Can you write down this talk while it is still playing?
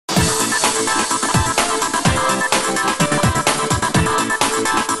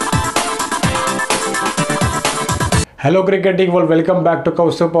Hello cricketing world, welcome back to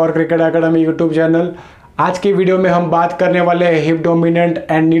Kaustubh power cricket academy YouTube channel. आज की video में हम बात करने वाले हैं hip dominant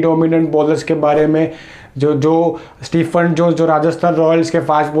and knee dominant bowlers के बारे में। जो स्टीफन जोन्स जो राजस्थान रॉयल्स के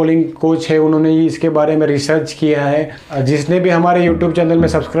फास्ट बॉलिंग कोच है, उन्होंने इसके बारे में रिसर्च किया है। जिसने भी हमारे यूट्यूब चैनल में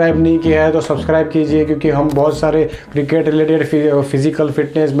सब्सक्राइब नहीं किया है तो सब्सक्राइब कीजिए, क्योंकि हम बहुत सारे cricket related physical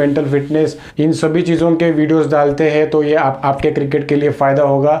fitness, mental fitness, इन सभी चीज़ों के वीडियोस डालते हैं। तो ये आपके क्रिकेट के लिए फ़ायदा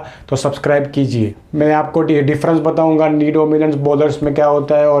होगा, तो सब्सक्राइब कीजिए। मैं आपको डिफरेंस बताऊंगा नी डोमिनेंट बॉलर्स में क्या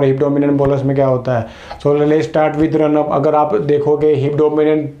होता है और हिप डोमिनेंट बॉलर्स में क्या होता है। So let's start with run up. अगर आप देखोगे, hip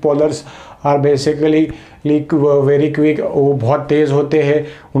dominant bowlers are basically very quick, वो बहुत तेज़ होते हैं।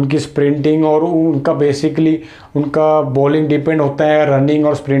 उनकी स्प्रिंटिंग और उनका बेसिकली उनका बॉलिंग डिपेंड होता है रनिंग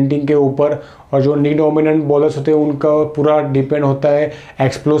और स्प्रिंटिंग के ऊपर। और जो नी डोमिनेंट बॉलर्स होते हैं उनका पूरा डिपेंड होता है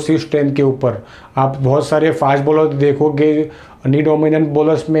एक्सप्लोसिव स्ट्रेंथ के ऊपर। आप बहुत सारे फास्ट बॉलर देखोगे नी डोमिनेंट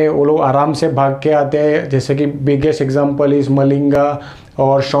बॉलर्स में, वो लोग आराम से भाग के आते हैं। जैसे कि बिगेस्ट एग्जांपल इस मलिंगा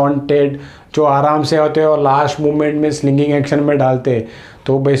और शॉन टेड, जो आराम से होते हैं और लास्ट मोमेंट में स्लिंगिंग एक्शन में डालते हैं।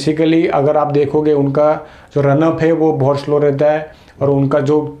 तो बेसिकली अगर आप देखोगे, उनका जो रनअप है वो बहुत स्लो रहता है और उनका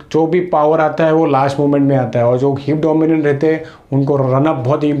जो भी पावर आता है वो लास्ट मोमेंट में आता है। और जो हिप डोमिनेंट रहते हैं उनको रनअप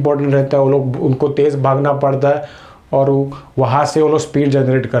बहुत ही इंपॉर्टेंट रहता है। वो लोग, उनको तेज़ भागना पड़ता है और वहाँ से वो लोग स्पीड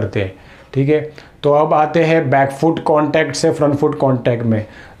जनरेट करते हैं। ठीक है, तो अब आते हैं बैकफुट कॉन्टैक्ट से फ्रंट फुट कॉन्टैक्ट में।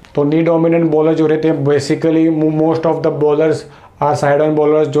 तो नी डोमिनेंट बॉलर जो रहते हैं, basically most of the bowlers are side on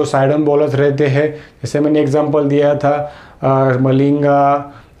bowlers. जो साइड ऑन बॉलर्स रहते हैं, जैसे मैंने एग्जांपल दिया था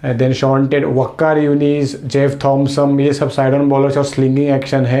Malinga, then Shawn Ted, वक्कार Younis, Jeff Thompson, ये सब साइड ऑन बॉलर्स और स्लिंगिंग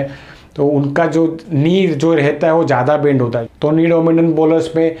एक्शन है। तो उनका जो नी जो रहता है वो ज़्यादा बेंड होता है। तो नी डोमिनेंट बॉलर्स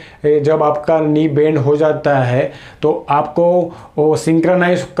में जब आपका नी बेंड हो जाता है तो आपको वो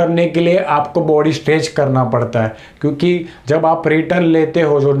सिंक्रोनाइज करने के लिए आपको बॉडी स्ट्रेच करना पड़ता है। क्योंकि जब आप रिटर्न लेते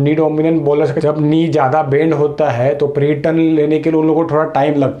हो, जो नी डोमिनेंट बॉलर्स का जब नी ज़्यादा बेंड होता है तो रिटर्न लेने के लिए उन लोगों को थोड़ा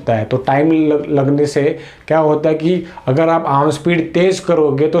टाइम लगता है। तो टाइम लगने से क्या होता है कि अगर आप आर्म स्पीड तेज़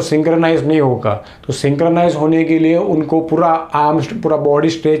करोगे तो सिंक्रोनाइज नहीं होगा। तो सिंक्रोनाइज होने के लिए उनको पूरा बॉडी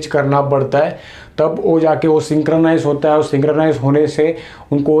स्ट्रेच करना पड़ता है, तब वो जाके वो सिंक्रोनाइज होता है। और सिंक्रोनाइज होने से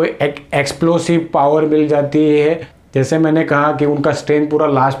उनको एक एक्सप्लोसिव पावर मिल जाती है। जैसे मैंने कहा कि उनका स्ट्रेंथ पूरा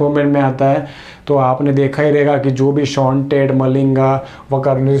लास्ट मोमेंट में आता है। तो आपने देखा ही रहेगा कि जो भी शॉन टेड, मलिंगा,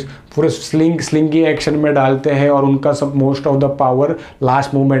 वकर्निस पूरे स्लिंगी एक्शन में डालते हैं और उनका सब most of the power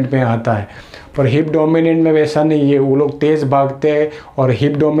last moment में आता है। पर हिप डोमिनेंट में वैसा नहीं है, वो लोग तेज़ भागते हैं। और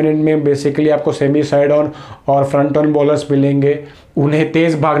हिप डोमिनेंट में बेसिकली आपको सेमी साइड ऑन और फ्रंट ऑन बॉलर्स मिलेंगे, उन्हें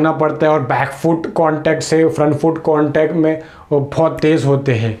तेज़ भागना पड़ता है। और बैक फुट कॉन्टैक्ट से फ्रंट फुट कॉन्टैक्ट में वो बहुत तेज़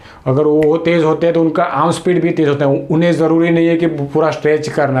होते हैं। अगर वो तेज़ होते हैं तो उनका आर्म स्पीड भी तेज़ होता है। उन्हें ज़रूरी नहीं है कि पूरा स्ट्रेच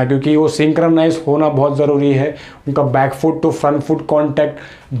करना, क्योंकि वो सिंक्रोनाइज होना बहुत ज़रूरी है। उनका back foot to front foot contact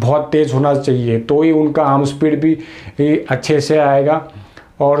बहुत तेज़ होना चाहिए, तो ही उनका आर्म स्पीड भी अच्छे से आएगा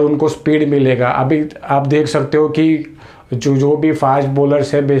और उनको स्पीड मिलेगा। अभी आप देख सकते हो कि जो भी फास्ट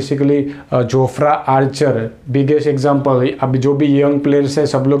बॉलर्स है, basically Jofra Archer biggest example. अभी जो भी यंग प्लेयर्स है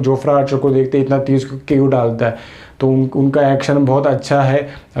सब लोग जोफ्रा आर्चर को देखते हैं, इतना तेज़ क्यों डालता है। तो उनका एक्शन बहुत अच्छा है।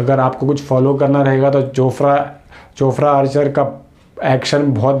 अगर आपको कुछ फॉलो करना रहेगा तो जोफ्रा आर्चर का एक्शन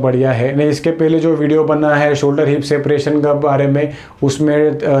बहुत बढ़िया है। मैंने इसके पहले जो वीडियो बना है शोल्डर हिप सेपरेशन का बारे में, उसमें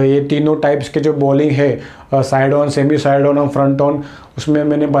ये तीनों टाइप्स के जो बॉलिंग है, side on, semi side on और फ्रंट ऑन, उसमें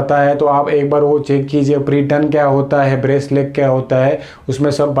मैंने बताया है। तो आप एक बार वो चेक कीजिए। प्री टर्न क्या होता है, ब्रेस लेग क्या होता है, उसमें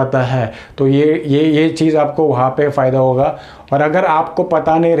सब पता है। तो ये चीज़ आपको वहाँ पे फ़ायदा होगा। और अगर आपको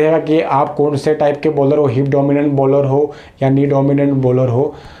पता नहीं रहेगा कि आप कौन से टाइप के बॉलर हो, हिप डोमिनेंट बॉलर हो या नी डोमिनेंट बॉलर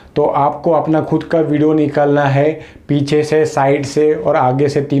हो, तो आपको अपना खुद का वीडियो निकालना है, पीछे से, साइड से और आगे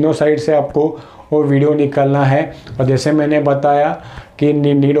से, तीनों साइड से आपको वो वीडियो निकालना है। और जैसे मैंने बताया कि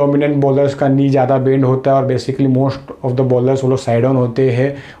नी डोमिनेंट बॉलर्स का नी ज़्यादा बेंड होता है और basically most of the bowlers वो लोग साइड ऑन होते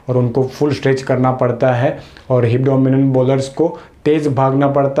हैं और उनको फुल स्ट्रेच करना पड़ता है। और हिप डोमिनेंट बॉलर्स को तेज़ भागना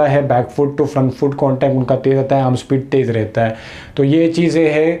पड़ता है, back foot to front foot contact उनका तेज़ रहता है, आर्म स्पीड तेज़ रहता है। तो ये चीज़ें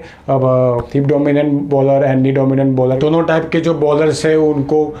हैं अब hip dominant bowler and knee dominant bowler. दोनों टाइप के जो बॉलर्स हैं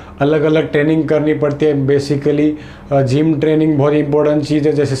उनको अलग अलग ट्रेनिंग करनी पड़ती है। बेसिकली जिम ट्रेनिंग बहुत इंपॉर्टेंट चीज़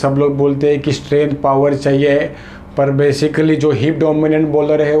है। जैसे सब लोग बोलते हैं कि स्ट्रेंथ पावर चाहिए, पर बेसिकली जो हिप डोमिनेंट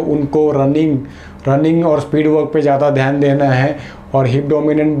बॉलर है उनको रनिंग और स्पीड वर्क पे ज़्यादा ध्यान देना है। और हिप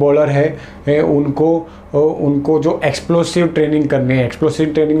डोमिनेंट बॉलर है उनको जो एक्सप्लोसिव ट्रेनिंग करनी है, एक्सप्लोसिव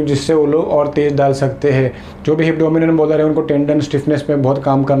ट्रेनिंग जिससे वो लोग और तेज़ डाल सकते हैं। जो भी हिप डोमिनेंट बॉलर है उनको टेंडन स्टिफनेस में बहुत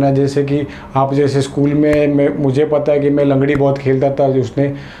काम करना है। जैसे कि आप जैसे स्कूल में मुझे पता है कि मैं लंगड़ी बहुत खेलता था, उसने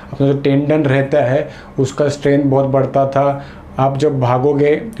अपना जो टेंडन रहता है उसका स्ट्रेंथ बहुत बढ़ता था। आप जब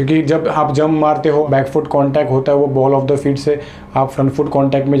भागोगे, क्योंकि जब आप जंप मारते हो बैक फुट कांटेक्ट होता है वो बॉल ऑफ द फीट से, आप फ्रंट फुट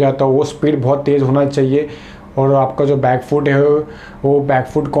कांटेक्ट में जाता हो, वो स्पीड बहुत तेज़ होना चाहिए और आपका जो बैक फुट है वो बैक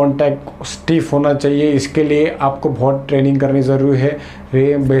फुट कांटेक्ट स्टिफ होना चाहिए। इसके लिए आपको बहुत ट्रेनिंग करनी ज़रूरी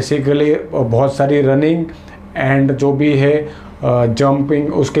है। बेसिकली बहुत सारी रनिंग एंड जो भी है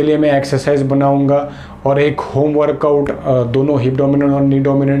जंपिंग, उसके लिए मैं एक्सरसाइज बनाऊंगा और एक होम वर्कआउट दोनों हिप डोमिनेंट और नी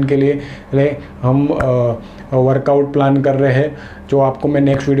डोमिनेंट के लिए हम वर्कआउट प्लान कर रहे हैं, जो आपको मैं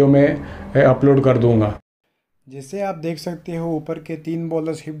नेक्स्ट वीडियो में अपलोड कर दूंगा। जैसे आप देख सकते हो ऊपर के 3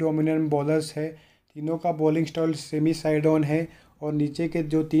 बॉलर्स हिप डोमिनेंट बॉलर्स है, तीनों का bowling style semi side on है और नीचे के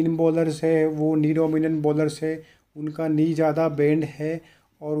जो 3 बॉलर्स है वो नी डोमिनेंट बॉलर्स है, उनका नी ज़्यादा बेंड है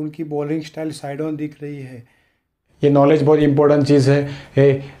और उनकी बॉलिंग स्टाइल साइड ऑन दिख रही है। ये नॉलेज बहुत इंपॉर्टेंट चीज़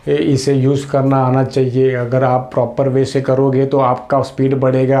है, इसे यूज़ करना आना चाहिए। अगर आप प्रॉपर वे से करोगे तो आपका स्पीड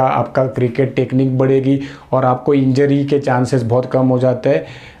बढ़ेगा, आपका क्रिकेट टेक्निक बढ़ेगी और आपको इंजरी के चांसेस बहुत कम हो जाते हैं।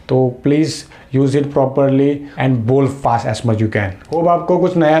 तो please use it properly and बोल fast as much you can. Hope आपको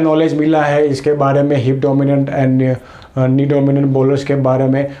कुछ नया नॉलेज मिला है इसके बारे में, hip dominant and knee dominant bowlers के बारे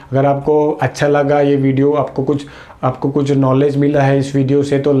में। अगर आपको अच्छा लगा ये वीडियो, आपको कुछ नॉलेज मिला है इस वीडियो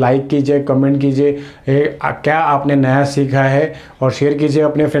से, तो लाइक कीजिए, कमेंट कीजिए क्या आपने नया सीखा है और शेयर कीजिए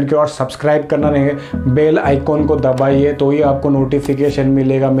अपने फ्रेंड के, और सब्सक्राइब करना नहीं, बेल आइकॉन को दबाइए तो ही आपको नोटिफिकेशन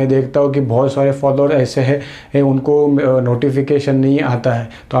मिलेगा। मैं देखता हूँ कि बहुत सारे फॉलोअर ऐसे हैं उनको नोटिफिकेशन नहीं आता है,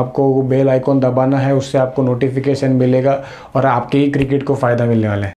 तो आपको बेल आइकॉन दबाना है, उससे आपको नोटिफिकेशन मिलेगा और आपके ही क्रिकेट को फ़ायदा मिलने वाला है।